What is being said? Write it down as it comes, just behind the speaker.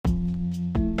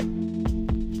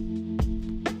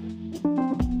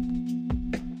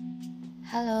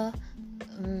Hallo,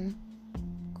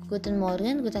 guten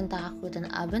Morgen, guten Tag, guten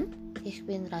Abend. Ich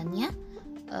bin Rania.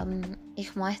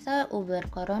 Ich möchte über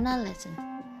Corona lesen.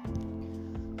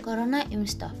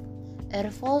 Corona-Impfstoff.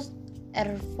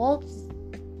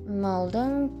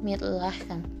 Erfolgsmeldung mit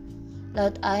Lachen.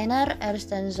 Laut einer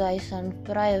ersten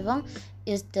Prüfung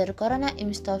ist der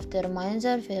Corona-Impfstoff der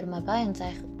Mainzer Firma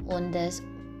BioNTech und des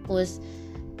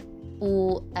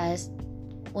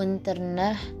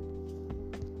US-Unternehmens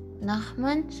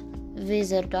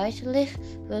Pfizer deutlich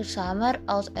wirksamer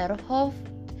als erhofft,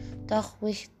 doch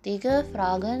wichtige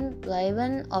Fragen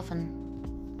bleiben offen.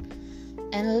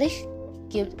 Endlich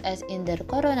gibt es in der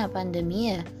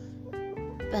Corona-Pandemie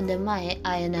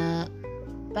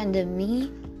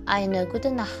eine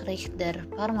gute Nachricht. Der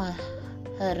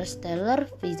Pharmahersteller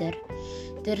Pfizer,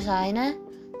 der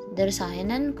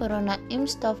seinen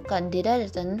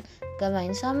Corona-Impfstoffkandidaten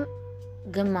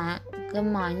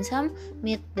gemeinsam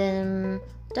mit dem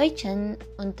deutschen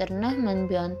Unternehmen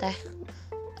BioNTech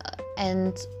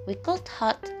entwickelt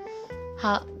hat,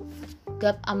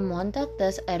 gab am Montag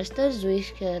das erste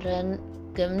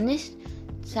Durchergebnis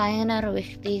seiner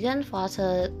wichtigen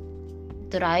Phase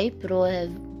 3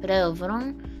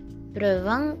 Prüfung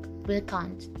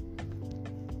bekannt.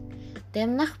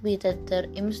 Demnach bietet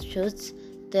der Impfschutz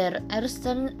der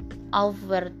ersten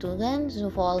Aufwertungen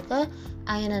zufolge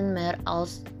einen mehr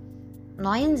als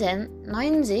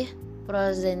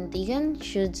 90%igen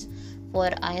Schutz vor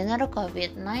einer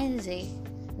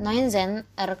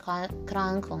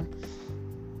COVID-19-Erkrankung.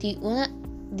 Die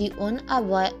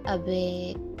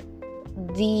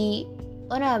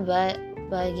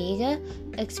unabhängige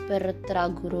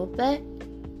Expertengruppe,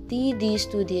 die die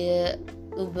Studie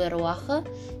überwacht,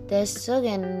 das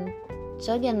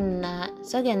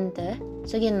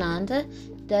sogenannte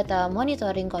Data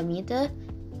Monitoring Committee,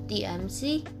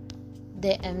 DMC,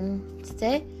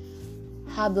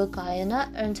 habe keine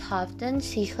ernsthaften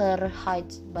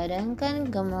Sicherheitsbedenken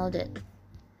gemeldet.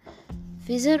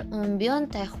 Pfizer und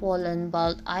BioNTech wollen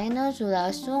bald eine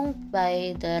Zulassung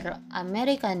bei der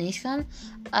amerikanischen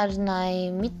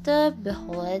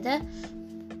Arzneimittelbehörde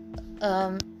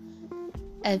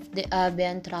FDA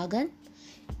beantragen.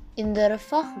 In der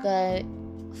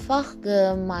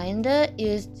Fachgemeinde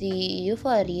ist die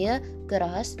Euphorie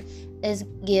groß. Es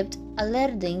gibt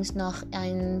allerdings noch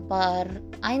ein paar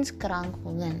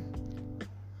Einschränkungen.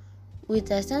 Wie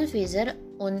testen Pfizer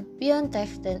und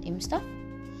BioNTech den Impfstoff?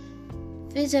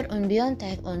 Pfizer und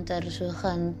BioNTech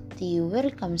untersuchen die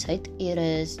Wirksamkeit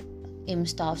ihres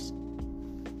Impfstoffs.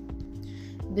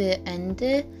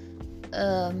 Ende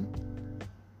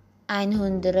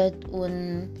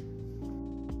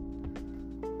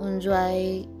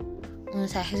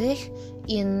 162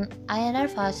 in einer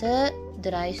Phase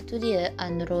 3 Studie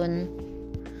an rund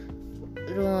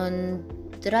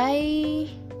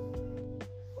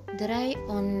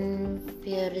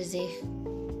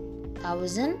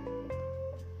 43.000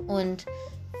 und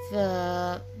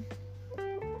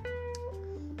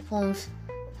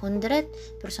 500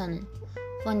 Personen,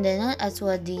 von denen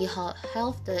etwa die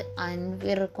Hälfte ein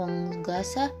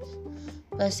wirkungsloses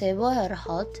Placebo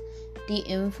erhält. Die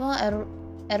Impfung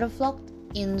erfolgt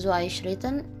in 2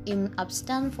 Schritten im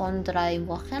Abstand von 3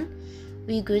 Wochen.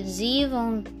 Wie gut sie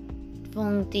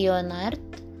funktioniert,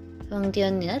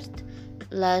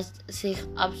 lässt sich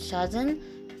abschätzen,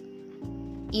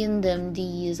 indem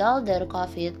die Zahl der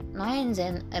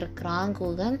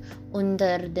COVID-19-Erkrankungen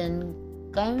unter den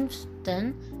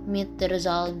Geimpften mit der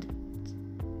Zahl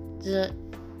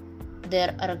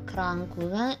der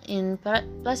Erkrankungen in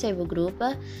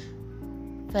Placebo-Gruppe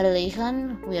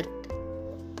verglichen wird.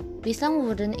 Bislang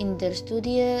wurden in der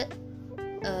Studie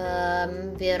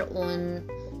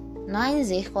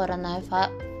 94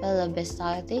 Corona-Fälle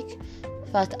beseitigt.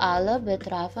 Fast alle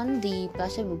betrafen die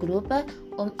Placebo-Gruppe.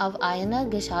 Um auf eine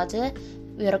geschätzte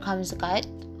Wirksamkeit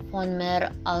von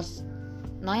mehr als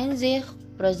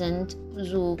 90%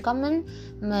 zu kommen,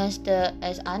 müsste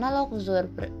es analog zur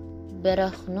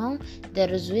Berechnung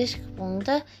der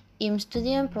Schwachpunkte im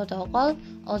Studienprotokoll,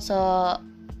 also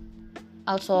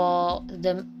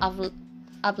dem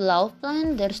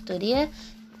Ablaufplan der Studie,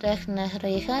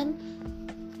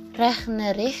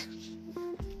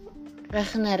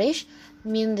 rechnerisch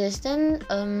mindestens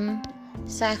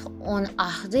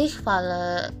 86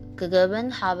 Fälle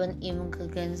gegeben haben, im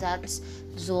Gegensatz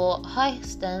zu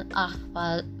höchstens 8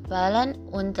 Fällen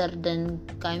unter den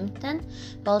Geimpften,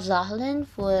 Fallzahlen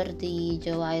für die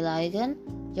jeweiligen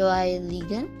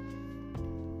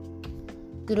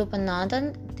Gruppen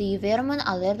nannten die Firmen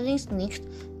allerdings nicht.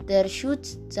 Der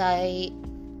Schutz sei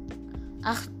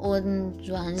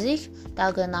 28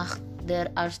 Tage nach der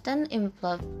ersten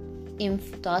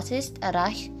Impfdosis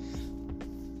erreicht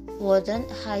worden,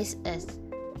 heißt es.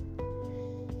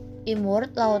 Im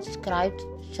Wortlaut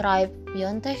schreibt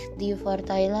BioNTech die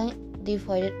Verteilung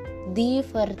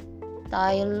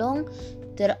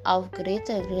der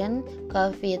aufgeräteten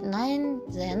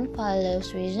COVID-19-Fälle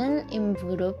zwischen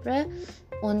Impfgruppe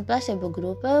und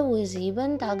Placebo-Gruppe, wo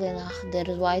 7 Tage nach der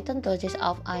zweiten Dosis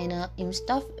auf eine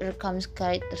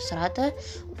Impfstoffwirksamkeitsrate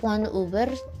von über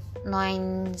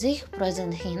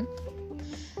 90% hin.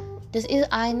 Das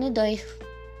ist eine deutlich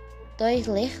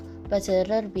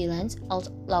bessere Bilanz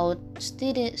als laut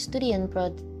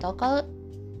Studienprotokoll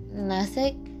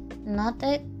nötig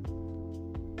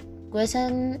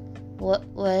gewesen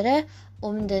wäre,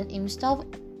 um den Impfstoff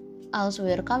als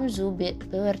wirksam zu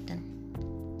bewerten.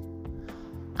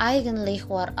 Eigentlich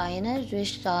war eine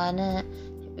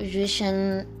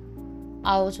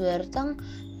Zwischenauswertung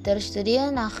der Studie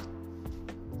nach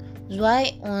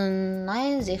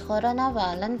 92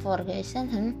 Corona-Fällen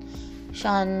vorgesehen,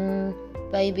 schon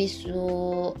bei bis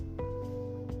zu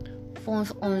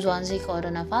 25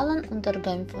 Corona-Fällen unter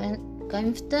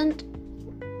Geimpften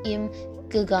im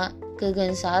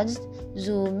Gegensatz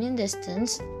zu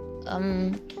mindestens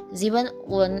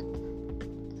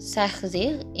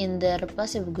 67 in der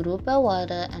Placebo-Gruppe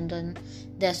waren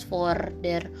das vor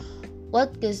der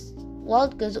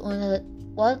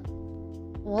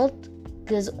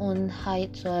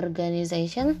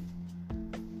Weltgesundheitsorganisation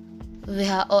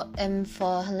WHO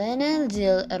empfohlene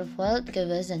Ziel erfüllt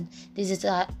gewesen. Diese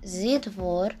sieht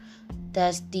vor,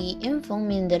 dass die Impfung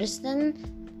mindestens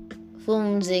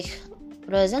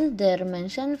 50% der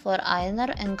Menschen vor einer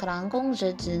Erkrankung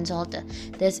schützen sollte.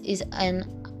 Das ist ein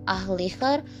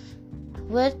ähnlicher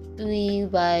Wert wie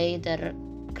bei der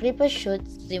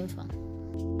Grippeschutzimpfung.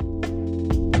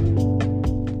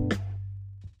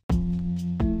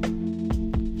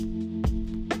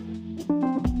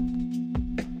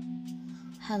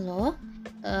 Hallo,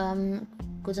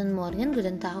 guten Morgen,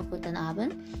 guten Tag, guten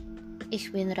Abend.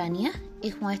 Ich bin Rania.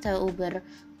 Ich möchte über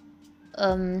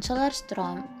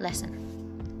Solarstrom lesen.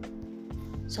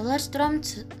 Solarstrom,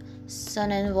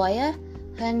 Sonnenweihe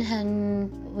und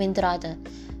Windrad,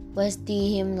 was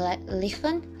die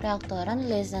himmlischen Reaktoren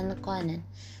lesen können.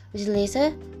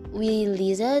 Wie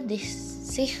ließe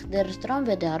sich der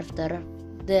Strombedarf der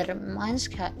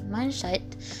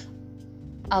Menschheit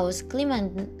aus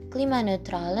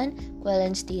klimaneutralen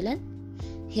Quellen stillen?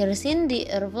 Hier sind die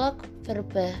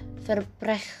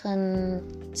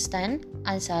versprechendsten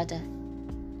Ansätze.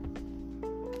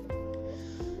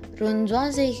 Rund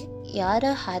 20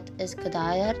 Jahre hat es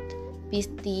gedauert, bis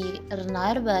die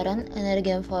erneuerbaren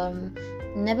Energien vom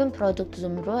Nebenprodukt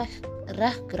zum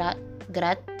Rückgrat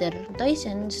der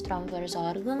deutschen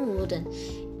Stromversorgung wurden.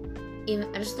 Im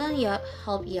ersten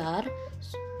Halbjahr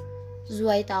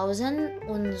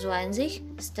 2020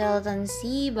 stellten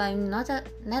sie beim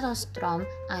Nettostrom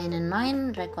einen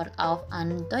neuen Rekord auf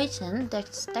an deutschen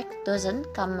Steckdosen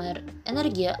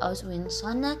Kammerenergie aus Wind,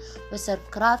 Sonne,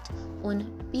 Wasserkraft und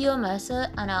Biomasse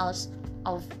als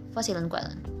auf fossilen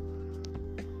Quellen.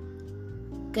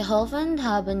 Geholfen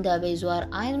haben dabei zwar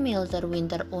ein milder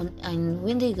Winter und ein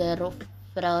windiger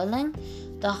Frühling,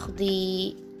 doch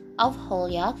die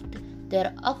Aufholjagd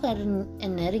der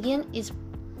Ökoenergien ist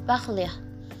beachtlich.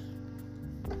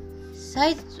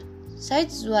 Seit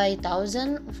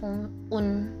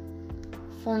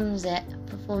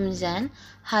 2015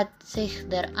 hat sich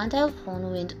der Anteil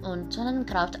von Wind- und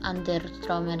Sonnenkraft an der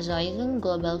Stromerzeugung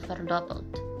global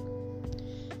verdoppelt.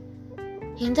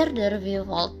 Hinter der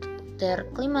Vielfalt der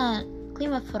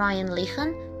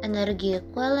klimafreundlichen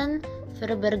Energiequellen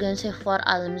verbergen sich vor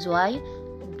allem zwei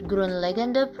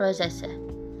grundlegende Prozesse: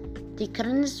 die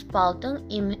Kernspaltung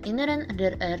im Inneren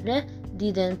der Erde,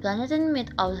 die den Planeten mit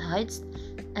ausheizt,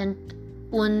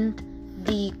 und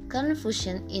die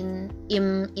Kernfusion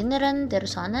im Inneren der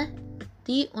Sonne,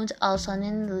 die uns als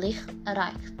Sonnenlicht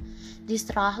erreicht. Die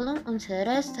Strahlung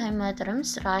unseres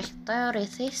Heimatraums reicht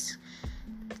theoretisch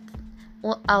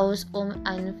aus, um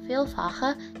ein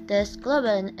Vielfaches des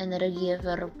globalen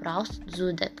Energieverbrauchs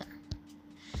zu decken.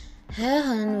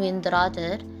 Höhen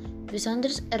Windräder,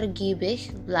 besonders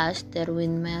ergiebig bläst der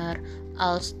Wind mehr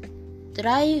als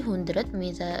 300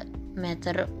 Meter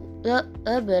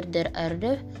über der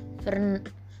Erde,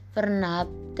 fernab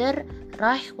der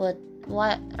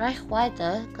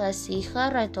Reichweite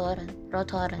klassischer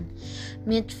Rotoren.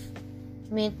 Mit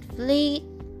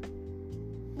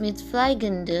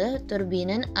fliegenden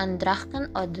Turbinen an Drachen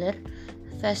oder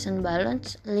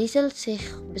Fessenballons ließe sich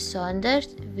besonders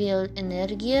viel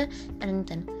Energie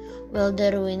ernten, weil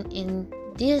der Wind in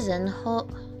diesen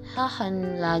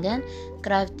Hachenlagen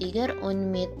kräftiger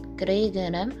und mit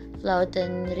geringerem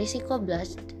Flautenrisiko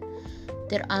bleibt.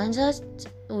 Der Ansatz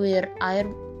wird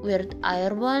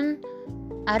airborne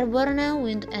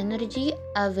Windenergie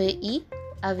AWE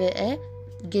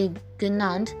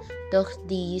genannt, doch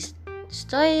die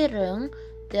Steuerung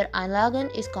der Anlagen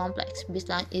ist komplex.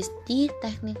 Bislang ist die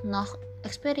Technik noch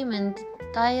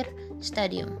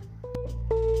Experimentierstadium.